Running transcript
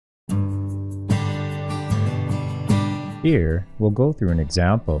Here, we'll go through an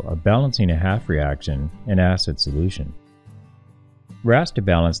example of balancing a half reaction in acid solution. We're asked to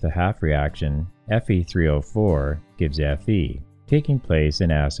balance the half reaction Fe3O4 gives Fe, taking place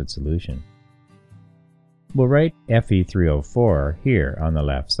in acid solution. We'll write Fe3O4 here on the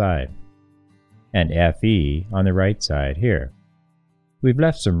left side, and Fe on the right side here. We've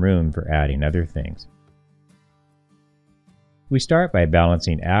left some room for adding other things. We start by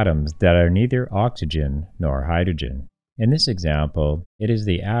balancing atoms that are neither oxygen nor hydrogen. In this example, it is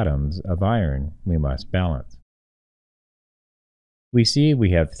the atoms of iron we must balance. We see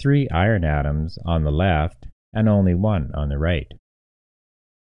we have 3 iron atoms on the left and only 1 on the right.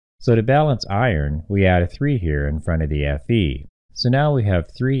 So to balance iron, we add a 3 here in front of the Fe. So now we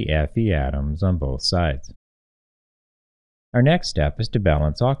have 3 Fe atoms on both sides. Our next step is to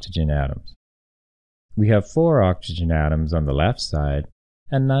balance oxygen atoms. We have 4 oxygen atoms on the left side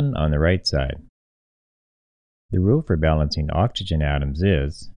and none on the right side. The rule for balancing oxygen atoms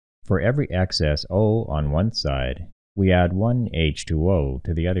is, for every excess O on one side, we add 1 H2O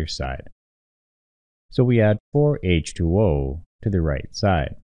to the other side. So we add 4 H2O to the right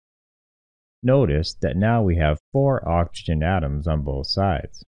side. Notice that now we have 4 oxygen atoms on both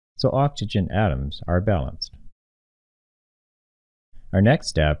sides, so oxygen atoms are balanced. Our next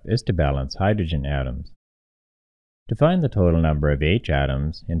step is to balance hydrogen atoms. To find the total number of H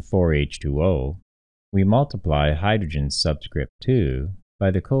atoms in 4H2O, we multiply hydrogen's subscript 2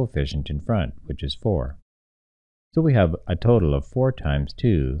 by the coefficient in front, which is 4. So we have a total of 4 times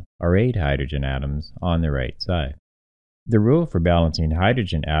 2, or 8 hydrogen atoms on the right side. The rule for balancing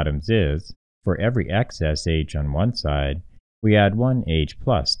hydrogen atoms is, for every excess H on one side, we add 1 H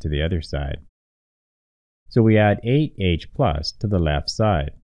plus to the other side. So we add 8 H plus to the left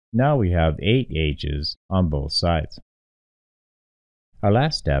side. Now we have 8 H's on both sides. Our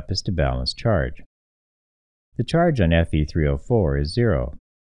last step is to balance charge. The charge on Fe3O4 is 0,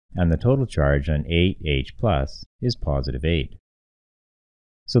 and the total charge on 8H plus is positive 8.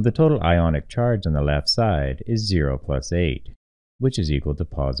 So the total ionic charge on the left side is 0 plus 8, which is equal to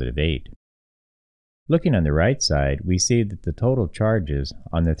positive 8. Looking on the right side, we see that the total charges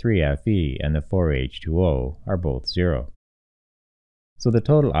on the 3Fe and the 4H2O are both 0. So the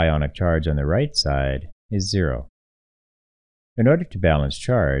total ionic charge on the right side is 0. In order to balance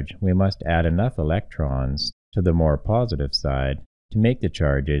charge, we must add enough electrons to the more positive side to make the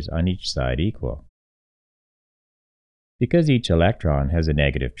charges on each side equal. Because each electron has a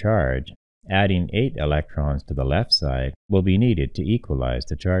negative charge, adding 8 electrons to the left side will be needed to equalize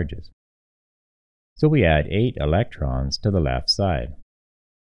the charges. So we add 8 electrons to the left side.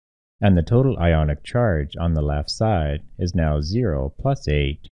 And the total ionic charge on the left side is now 0 plus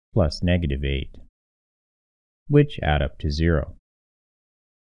 8 plus negative 8, which add up to 0.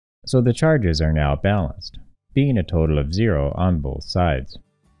 So the charges are now balanced, being a total of 0 on both sides.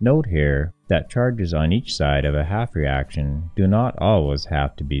 Note here that charges on each side of a half reaction do not always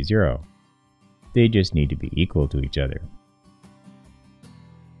have to be 0. They just need to be equal to each other.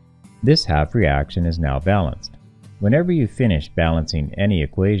 This half reaction is now balanced. Whenever you finish balancing any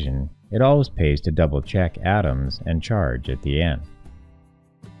equation, it always pays to double check atoms and charge at the end.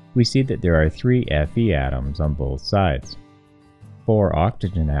 We see that there are 3 Fe atoms on both sides, 4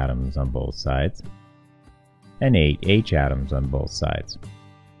 oxygen atoms on both sides, and 8 H atoms on both sides.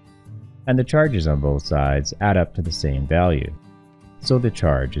 And the charges on both sides add up to the same value, so the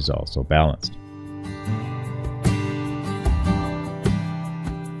charge is also balanced.